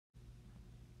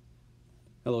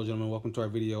Hello gentlemen, welcome to our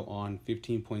video on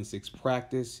 15.6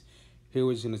 practice. Here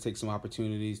we're just going to take some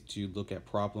opportunities to look at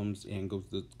problems and go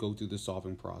through the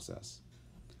solving process.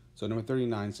 So number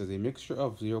 39 says a mixture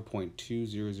of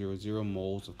 0.2000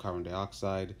 moles of carbon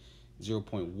dioxide,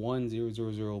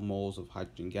 0.1000 moles of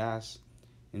hydrogen gas,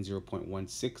 and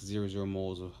 0.1600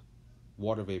 moles of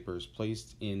water vapor is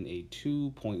placed in a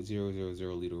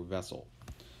 2.000 liter vessel.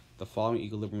 The following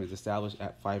equilibrium is established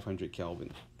at 500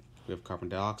 Kelvin. We have carbon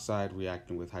dioxide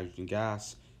reacting with hydrogen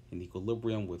gas in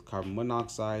equilibrium with carbon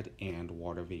monoxide and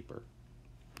water vapor.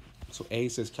 So A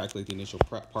says calculate the initial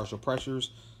partial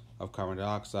pressures of carbon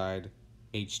dioxide,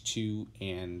 H2,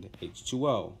 and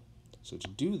H2O. So to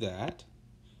do that,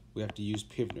 we have to use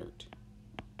Pivnert.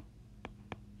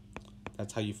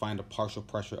 That's how you find a partial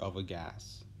pressure of a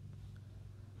gas.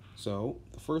 So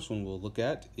the first one we'll look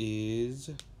at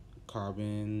is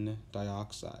carbon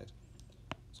dioxide.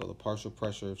 So the partial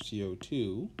pressure of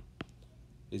CO2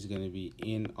 is going to be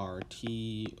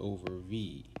nRT over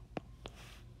V.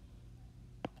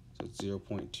 So it's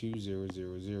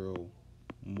 0.2000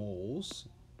 moles.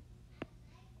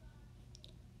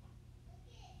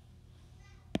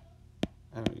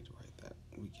 I don't need to write that.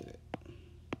 We get it.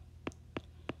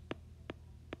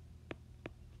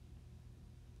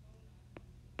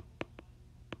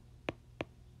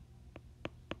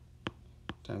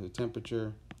 Times the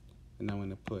temperature. And I'm going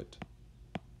to put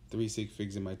 3 sig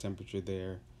figs in my temperature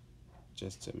there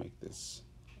just to make this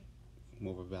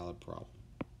more of a valid problem.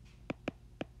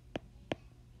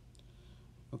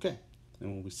 Okay, and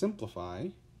when we simplify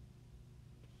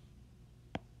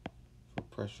for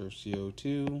pressure of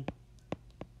CO2,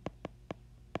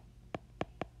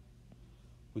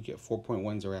 we get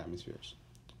 4.10 atmospheres.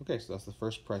 Okay, so that's the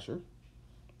first pressure.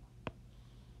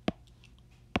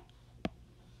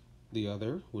 The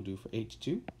other we'll do for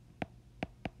H2.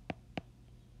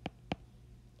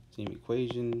 Same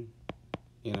equation,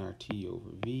 nRT over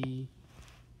V.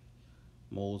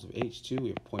 Moles of H2, we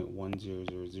have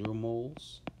 0.1000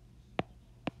 moles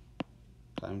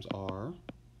times R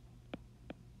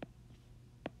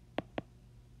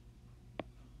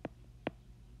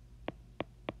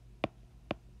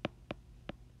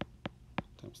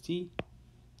times T.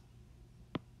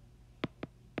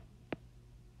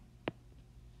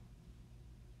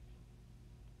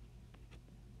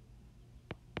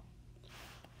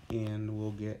 And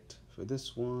we'll get, for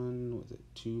this one, was it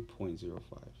 2.05?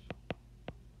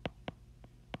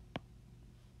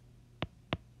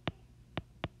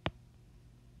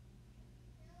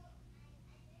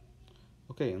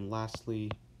 Okay, and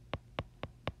lastly,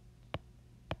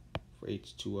 for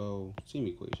H2O, same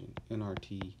equation,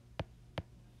 nRT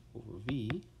over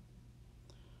V.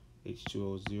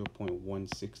 H2O is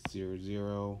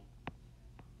 0.1600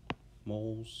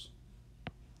 moles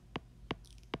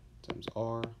times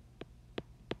R.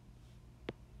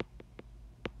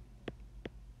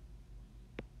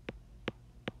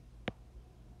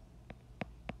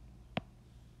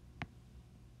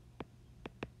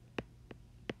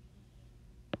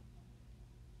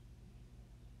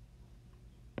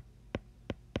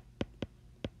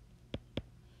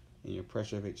 And your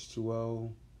pressure of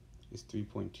H2O is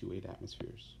 3.28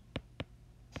 atmospheres.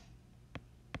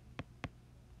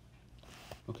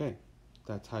 Okay,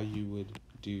 that's how you would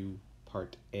do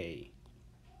part A.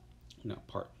 Now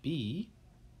part B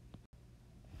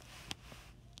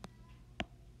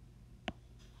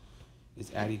is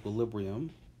at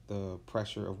equilibrium. The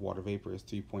pressure of water vapor is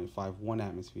 3.51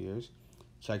 atmospheres.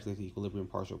 Calculate the equilibrium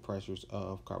partial pressures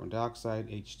of carbon dioxide,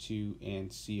 H2,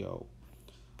 and CO.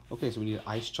 Okay, so we need an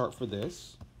ice chart for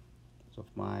this. So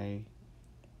if my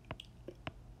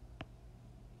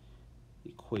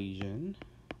equation,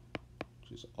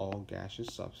 which is all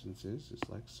gaseous substances, is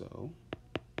like so,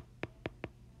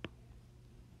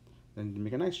 then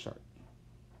make an ice chart.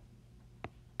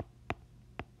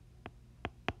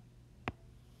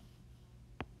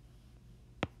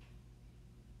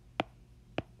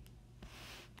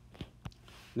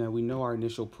 Now we know our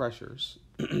initial pressures.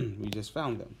 We just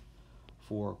found them.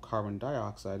 For carbon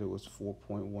dioxide, it was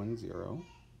 4.10.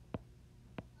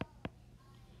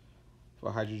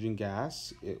 For hydrogen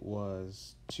gas, it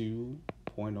was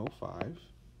 2.05.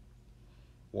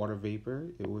 Water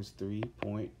vapor, it was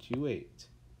 3.28.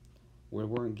 We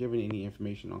weren't given any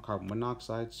information on carbon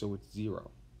monoxide, so it's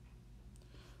 0.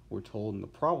 We're told in the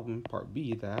problem, part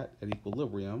B, that at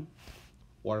equilibrium,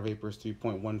 water vapor is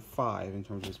 3.15 in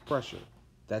terms of its pressure.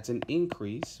 That's an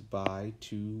increase by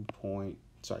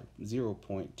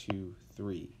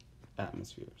 0.23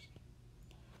 atmospheres.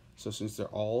 So since they're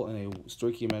all in a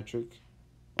stoichiometric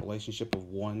relationship of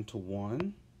 1 to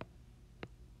 1,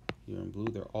 here in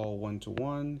blue, they're all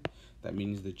 1-to-1. That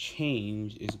means the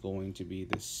change is going to be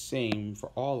the same for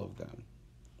all of them.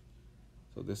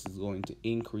 So this is going to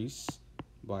increase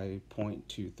by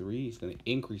 0.23. It's going to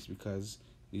increase because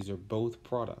these are both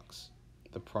products.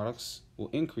 The products will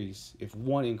increase. If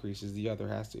one increases, the other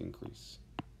has to increase.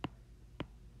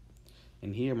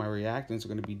 And here my reactants are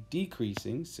going to be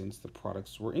decreasing since the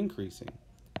products were increasing.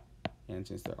 And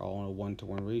since they're all in a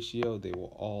 1-to-1 ratio, they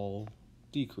will all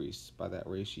decrease by that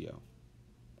ratio.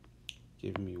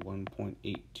 Giving me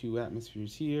 1.82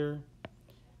 atmospheres here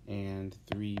and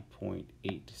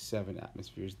 3.87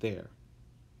 atmospheres there.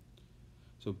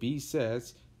 So B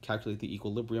says, calculate the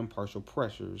equilibrium partial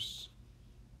pressures.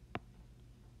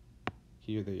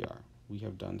 Here they are. We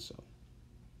have done so.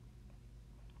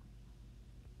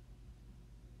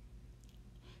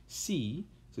 C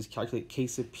says, calculate K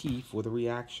sub P for the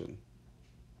reaction.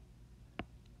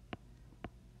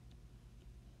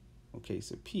 Well, K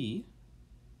sub P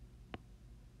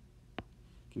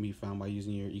can be found by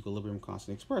using your equilibrium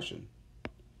constant expression,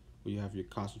 where you have your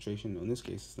concentration. In this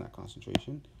case, it's not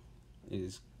concentration. It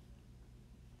is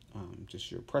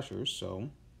just your pressures. So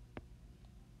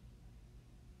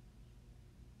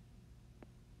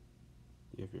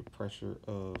you have your pressure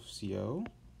of CO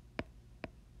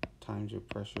times your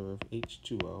pressure of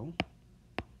H2O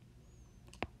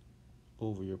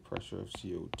over your pressure of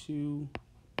CO2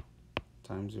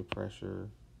 times your pressure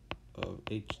of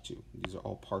H2. These are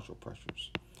all partial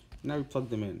pressures. Now we plug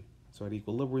them in. So at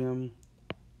equilibrium,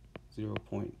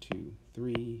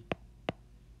 0.23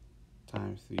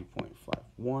 times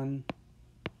 3.51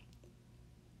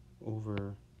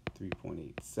 over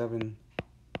 3.87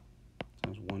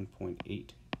 times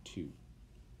 1.82.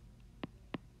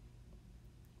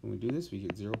 When we do this, we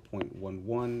get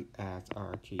 0.11 as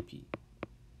our Kp.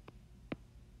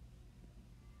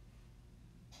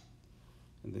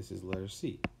 And this is letter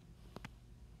C.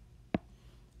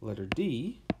 Letter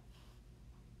D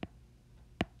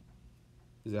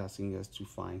is asking us to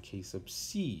find K sub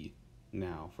C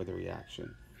now for the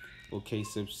reaction. Well, K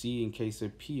sub C and K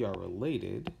sub P are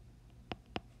related.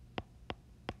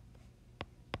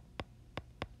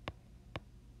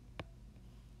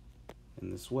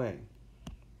 In this way.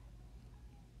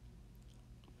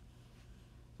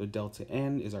 So delta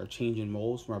N is our change in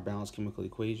moles from our balanced chemical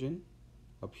equation.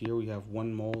 Up here we have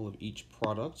 1 mole of each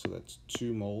product, so that's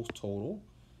 2 moles total.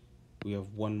 We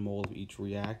have 1 mole of each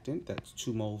reactant, that's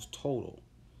 2 moles total.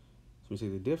 So when we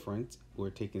take the difference, we're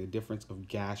taking the difference of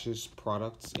gaseous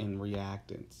products and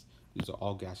reactants. These are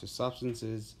all gaseous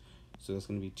substances, so that's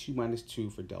going to be 2 minus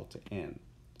 2 for delta N.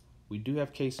 We do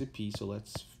have K sub P, so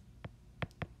let's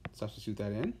substitute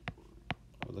that in.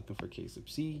 We're looking for K sub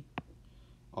C.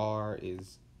 R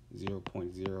is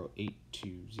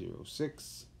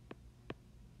 0.08206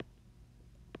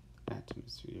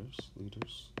 atmospheres,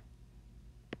 liters.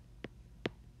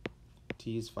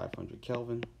 T is 500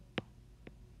 Kelvin.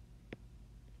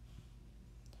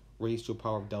 Raised to a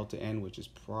power of delta N, which is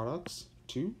products,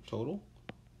 2 total,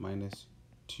 minus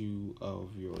 2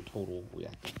 of your total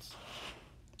reactants,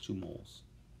 2 moles.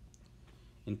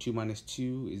 And 2 minus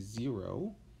 2 is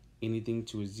 0. Anything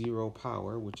to a 0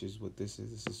 power, which is what this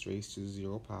is raised to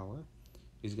 0 power,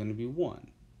 is going to be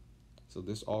 1. So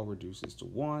this all reduces to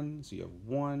 1. So you have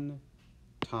 1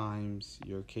 times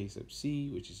your K sub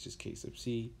C, which is just K sub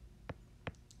C.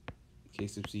 K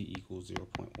sub C equals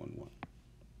 0.11.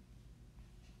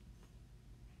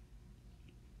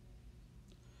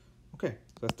 Okay,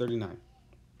 so that's 39.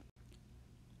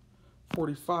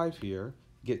 45 here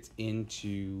gets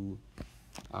into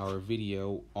our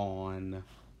video on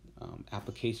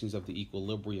applications of the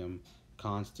equilibrium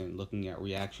constant, looking at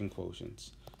reaction quotients.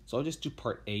 So I'll just do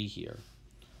part A here.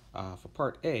 For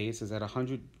part A, it says at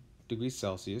 100 degrees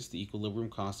Celsius, the equilibrium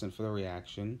constant for the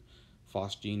reaction,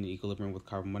 phosgene in equilibrium with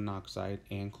carbon monoxide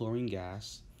and chlorine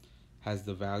gas, has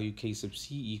the value K sub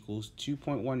C equals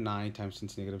 2.19 times 10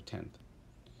 to the negative 10th.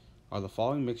 Are the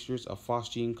following mixtures of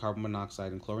phosgene, carbon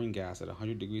monoxide, and chlorine gas at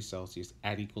 100 degrees Celsius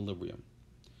at equilibrium?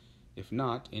 If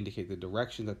not, indicate the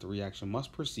direction that the reaction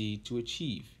must proceed to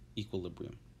achieve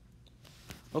equilibrium.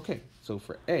 Okay, so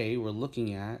for A, we're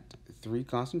looking at 3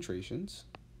 concentrations.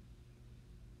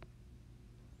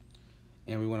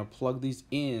 And we want to plug these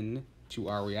in to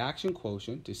our reaction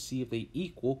quotient to see if they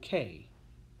equal K,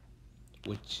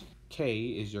 which K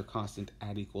is your constant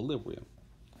at equilibrium.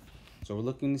 So we're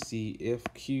looking to see if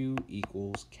Q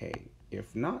equals K.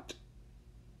 If not,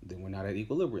 then we're not at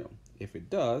equilibrium. If it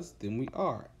does, then we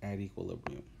are at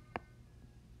equilibrium.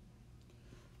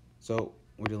 So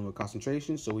we're dealing with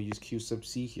concentration, so we use Q sub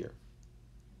C here.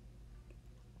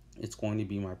 It's going to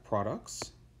be my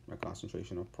products, my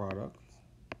concentration of products,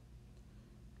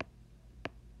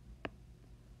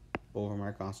 over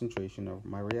my concentration of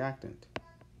my reactant.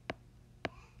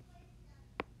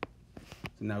 So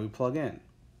now we plug in.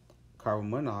 Carbon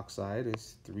monoxide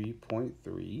is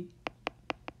 3.3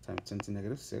 times 10 to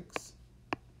negative 6.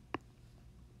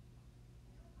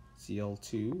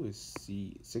 Cl2 is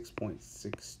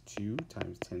 6.62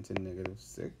 times 10 to negative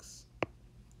 6.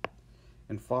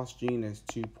 And phosgene is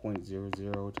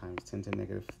 2.00 times 10 to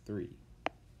negative 3.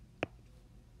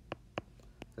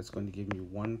 That's going to give me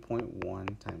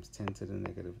 1.1 times 10 to the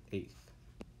negative 8th.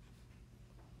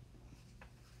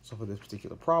 So for this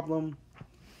particular problem,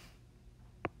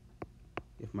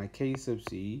 if my K sub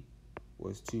C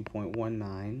was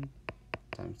 2.19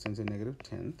 times 10 to the negative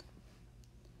 10th,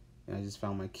 and I just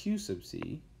found my Q sub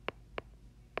C,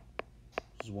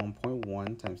 which is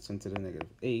 1.1 times 10 to the negative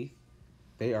 8th,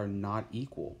 they are not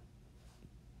equal.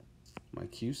 My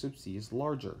Q sub C is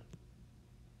larger.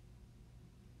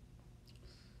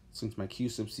 Since my Q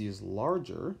sub C is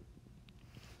larger,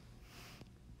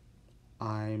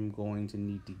 I'm going to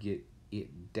need to get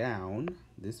it down.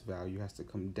 This value has to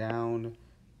come down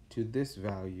to this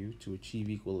value to achieve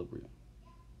equilibrium.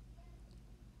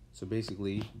 So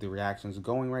basically, the reaction's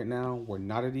going right now. We're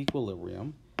not at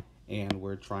equilibrium, and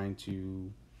we're trying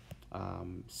to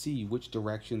see which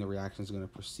direction the reaction is going to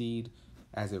proceed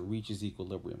as it reaches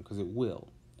equilibrium, because it will.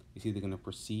 It's either going to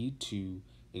proceed to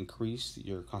increase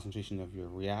your concentration of your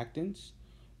reactants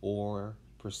or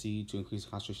proceed to increase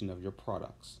the concentration of your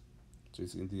products. So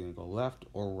it's either going to go left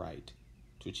or right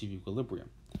to achieve equilibrium.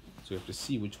 So you have to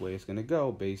see which way it's going to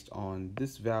go based on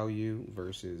this value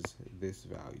versus this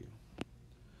value.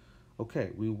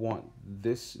 Okay, we want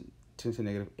this 10 to the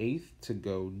negative 8th to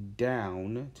go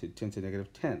down to 10 to the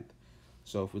negative 10th.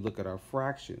 So if we look at our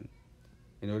fraction,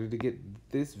 in order to get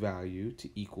this value to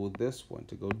equal this one,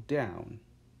 to go down,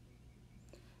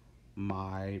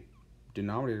 my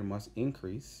denominator must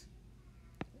increase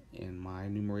and my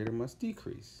numerator must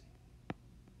decrease.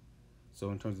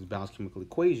 So in terms of the balanced chemical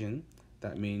equation,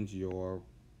 that means your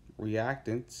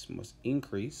reactants must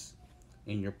increase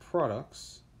and your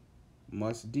products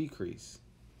must decrease.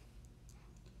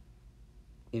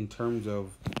 In terms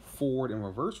of forward and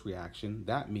reverse reaction,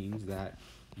 that means that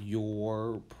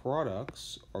your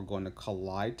products are going to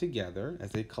collide together.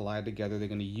 As they collide together, they're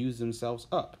going to use themselves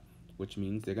up, which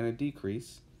means they're going to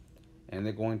decrease, and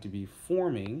they're going to be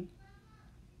forming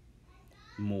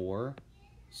more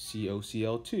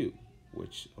COCl2,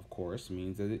 which of course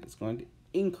means that it's going to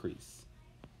increase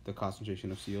the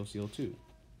concentration of COCl2.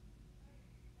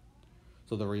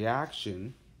 So the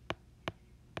reaction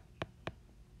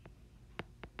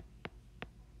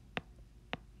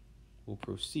will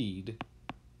proceed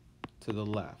to the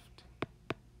left,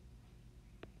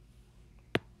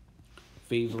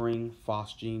 favoring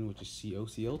phosgene, which is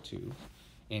COCl2,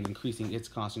 and increasing its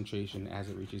concentration as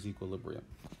it reaches equilibrium.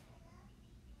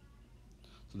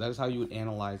 So that is how you would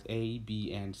analyze A,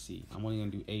 B, and C. I'm only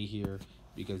going to do A here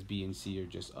because B and C are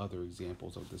just other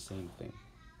examples of the same thing.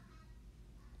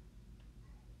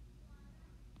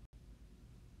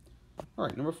 All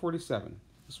right, number 47.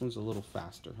 This one's a little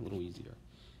faster, a little easier.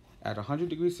 At 100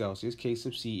 degrees Celsius, K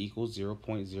sub C equals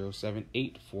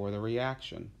 0.078 for the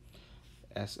reaction.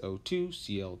 SO2,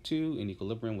 Cl2 in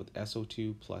equilibrium with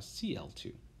SO2 plus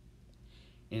Cl2.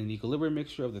 In an equilibrium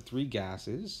mixture of the three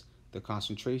gases, the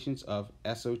concentrations of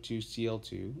SO2,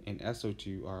 Cl2, and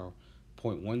SO2 are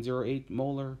 0.108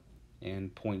 molar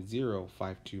and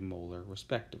 0.052 molar,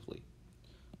 respectively.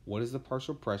 What is the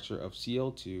partial pressure of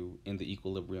Cl2 in the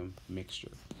equilibrium mixture?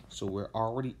 So we're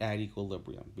already at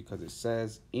equilibrium because it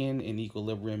says in an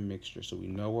equilibrium mixture. So we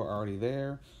know we're already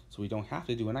there. So we don't have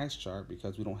to do an ice chart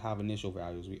because we don't have initial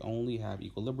values. We only have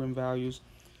equilibrium values.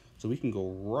 So we can go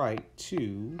right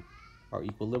to our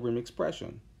equilibrium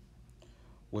expression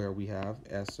where we have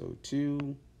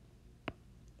SO2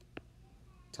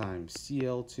 times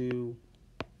Cl2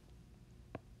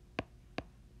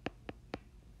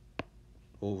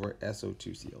 over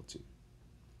SO2Cl2.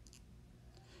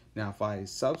 Now if I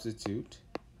substitute,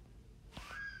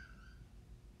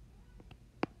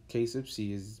 K sub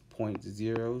C is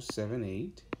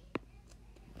 0.078,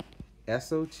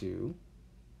 SO2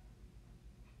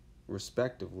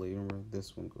 respectively, remember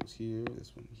this one goes here,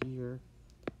 this one here,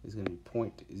 is going to be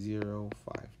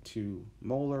 0.052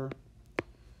 molar.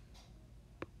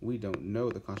 We don't know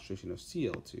the concentration of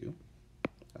Cl2,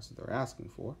 that's what they're asking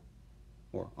for,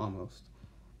 or almost.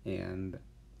 And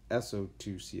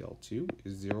SO2Cl2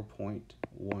 is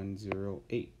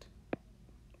 0.108.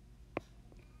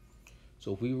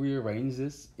 So if we rearrange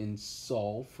this and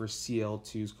solve for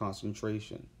Cl2's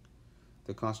concentration,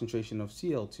 the concentration of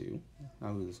Cl2,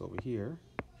 I'll do this over here,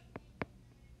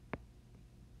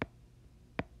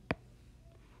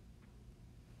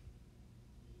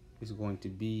 is going to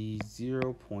be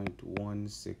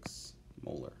 0.16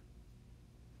 molar.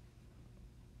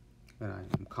 And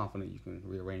I'm confident you can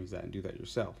rearrange that and do that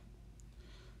yourself.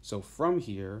 So from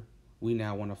here, we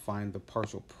now want to find the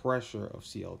partial pressure of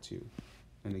Cl2.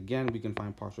 And again, we can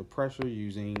find partial pressure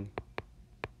using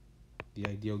the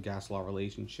ideal gas law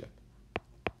relationship.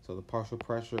 So the partial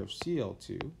pressure of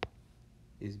Cl2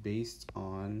 is based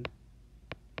on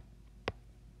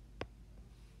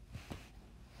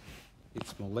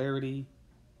its molarity,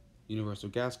 universal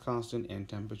gas constant, and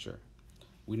temperature.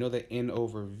 We know that N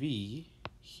over V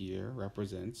here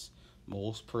represents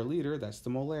moles per liter. That's the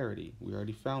molarity. We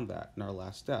already found that in our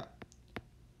last step.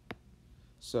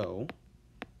 So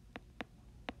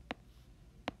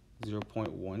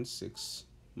 0.16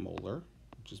 molar,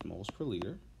 which is moles per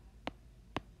liter.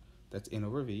 That's N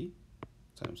over V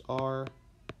times R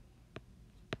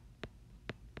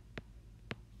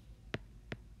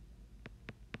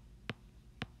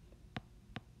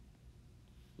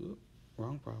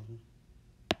wrong problem.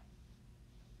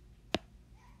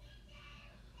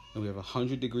 And we have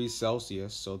 100 degrees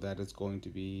Celsius, so that is going to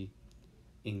be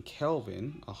in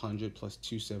Kelvin, 100 plus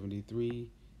 273,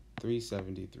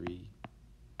 373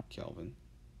 Kelvin.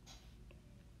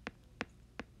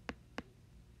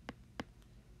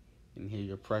 And here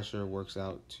your pressure works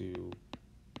out to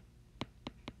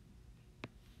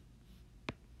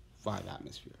 5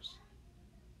 atmospheres.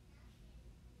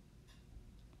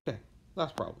 Okay,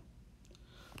 last problem.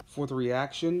 For the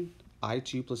reaction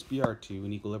I2 plus Br2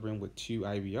 in equilibrium with 2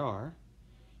 IBr, your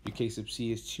K sub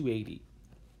C is 280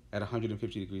 at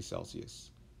 150 degrees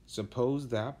Celsius. Suppose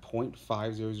that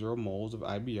 0.500 moles of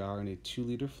IBr in a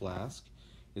 2-liter flask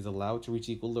is allowed to reach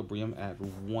equilibrium at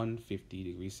 150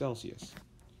 degrees Celsius.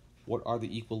 What are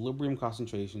the equilibrium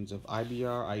concentrations of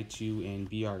IBr, I2, and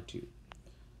Br2?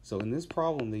 So in this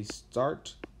problem, they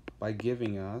start by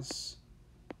giving us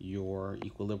your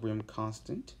equilibrium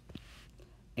constant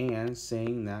and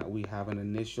saying that we have an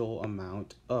initial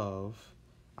amount of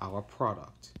our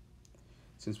product.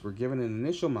 Since we're given an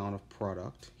initial amount of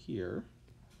product here,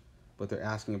 but they're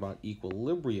asking about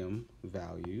equilibrium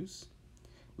values,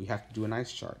 we have to do an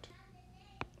ice chart.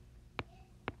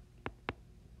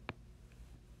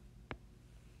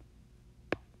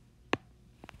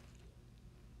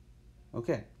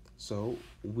 Okay, so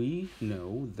we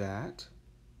know that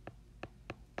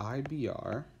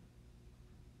IBr,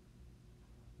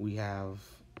 we have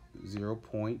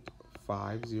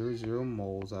 0.500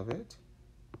 moles of it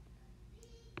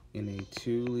in a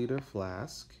 2-liter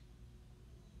flask.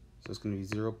 So it's going to be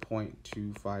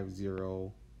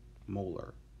 0.250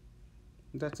 molar.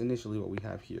 That's initially what we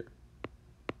have here.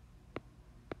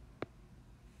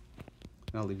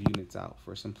 And I'll leave units out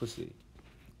for simplicity.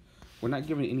 We're not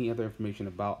given any other information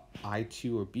about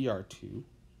I2 or Br2,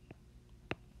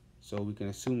 so we can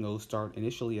assume those start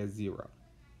initially at 0.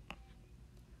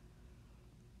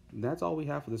 And that's all we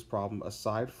have for this problem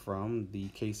aside from the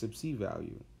K sub C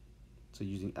value. So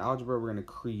using algebra, we're going to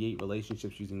create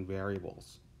relationships using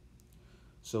variables.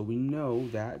 So we know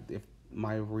that if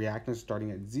my reactants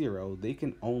starting at 0, they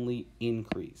can only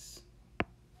increase.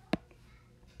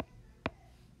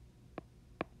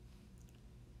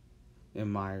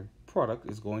 And my product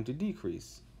is going to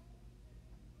decrease.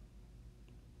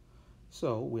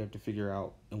 So we have to figure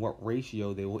out in what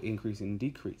ratio they will increase and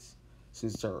decrease.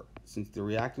 Since the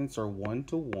reactants are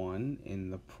 1-to-1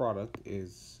 and the product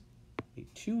is a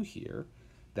 2 here,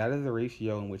 that is the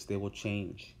ratio in which they will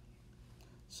change.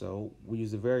 So we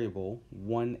use the variable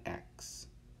 1x.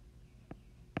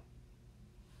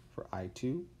 For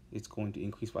I2, it's going to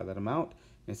increase by that amount.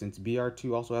 And since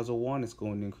Br2 also has a 1, it's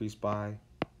going to increase by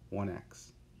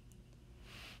 1x.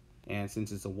 And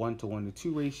since it's a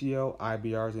 1-to-1-to-2 ratio,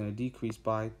 IBr is going to decrease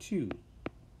by 2x,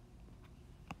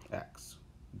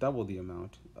 double the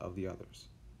amount of the others.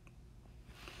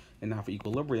 And now for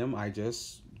equilibrium, I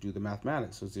just do the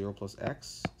mathematics. So 0 plus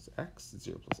x is x,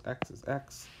 0 plus x is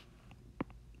x.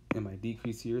 And my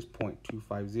decrease here is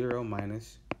 0.250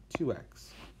 minus 2x.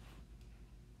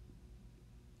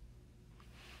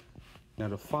 Now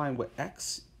to find what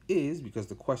x is, because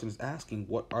the question is asking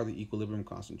what are the equilibrium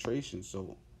concentrations,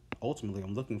 so ultimately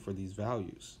I'm looking for these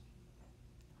values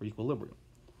for equilibrium.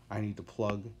 I need to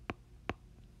plug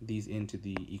these into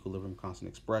the equilibrium constant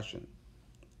expression,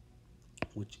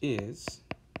 which is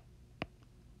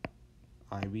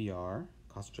IBr,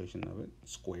 concentration of it,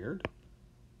 squared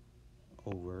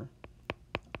over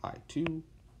I2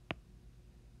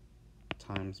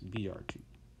 times Br2.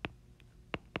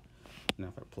 Now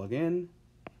if I plug in,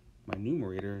 my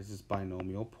numerator is this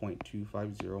binomial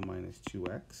 0.250 minus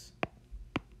 2x.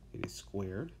 It is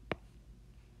squared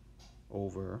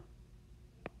over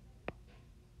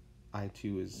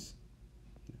I2 is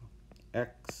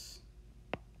X,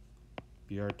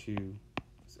 BR2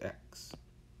 is X.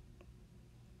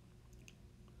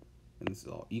 And this is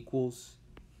all equals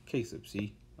K sub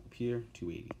C up here,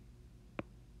 280.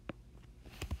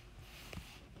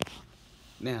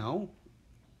 Now,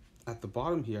 at the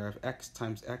bottom here, I have X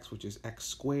times X, which is X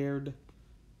squared.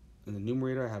 In the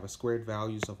numerator, I have a squared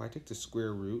value. So if I take the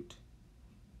square root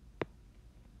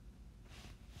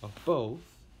of both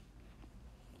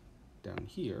down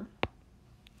here,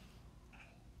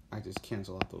 I just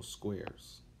cancel out those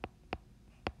squares.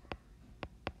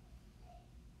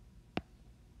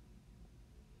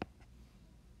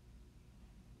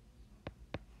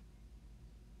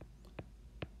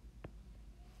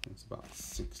 It's about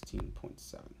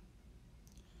 16.7.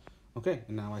 Okay,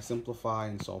 and now I simplify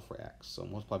and solve for x. So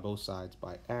multiply both sides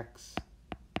by x.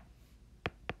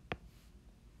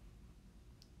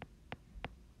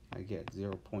 I get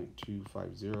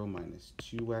 0.250 minus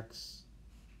 2x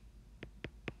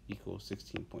equals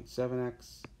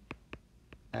 16.7x.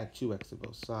 Add 2x to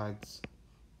both sides.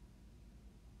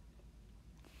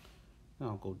 Now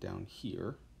I'll go down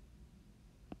here.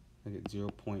 I get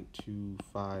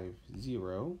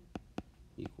 0.250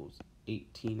 equals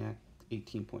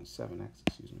 18.7x,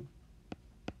 excuse me.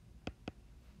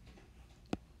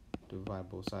 Divide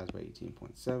both sides by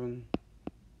 18.7.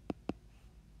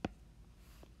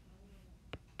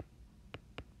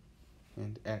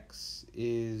 And x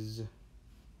is, I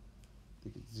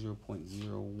think it's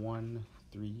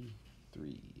 0.0133.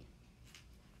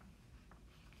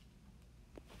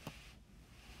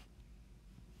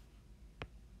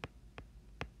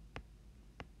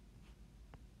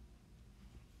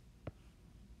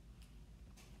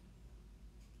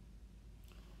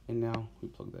 And now we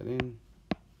plug that in.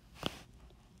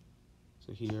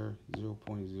 So here,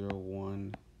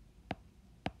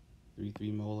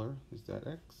 0.0133 molar is that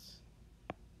x.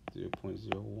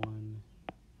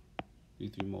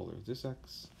 0.0133 molar is this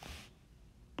x.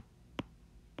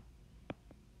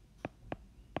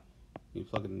 You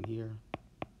plug it in here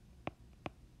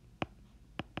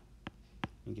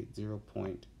and get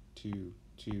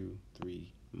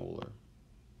 0.223 molar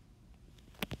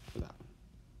for that one.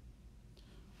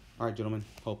 All right, gentlemen,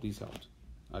 hope these helped.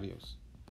 Adios.